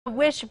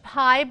Wish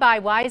Pie by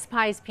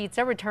WisePies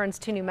Pizza returns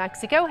to New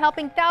Mexico,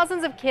 helping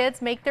thousands of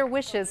kids make their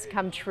wishes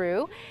come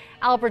true.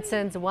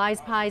 Albertson's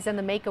WisePies and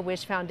the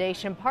Make-A-Wish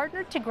Foundation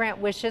partnered to grant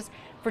wishes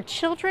for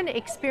children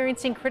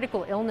experiencing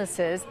critical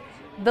illnesses.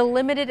 The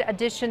limited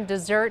edition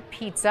dessert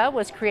pizza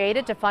was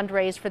created to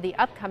fundraise for the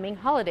upcoming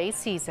holiday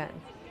season.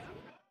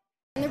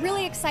 And the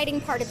really exciting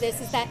part of this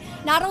is that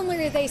not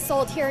only are they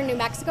sold here in New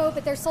Mexico,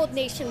 but they're sold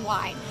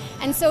nationwide.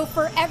 And so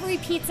for every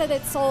pizza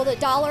that's sold,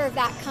 $1 of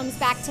that comes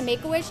back to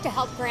Make-A-Wish to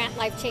help grant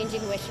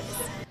life-changing wishes.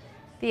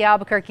 The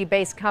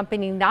Albuquerque-based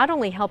company not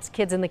only helps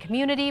kids in the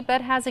community, but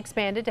has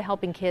expanded to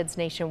helping kids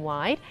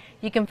nationwide.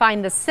 You can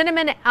find the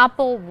cinnamon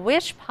apple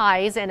wish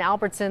pies in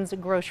Albertson's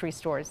grocery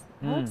stores.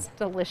 It's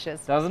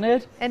delicious. Doesn't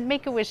it? And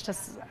Make-A-Wish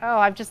just,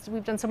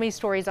 we've done so many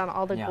stories on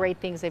all the great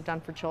things they've done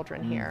for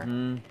children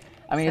here.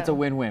 I mean, it's a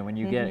win-win when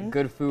you get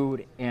good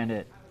food and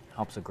it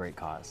helps a great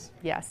cause.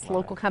 Yes,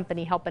 local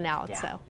company helping out. So.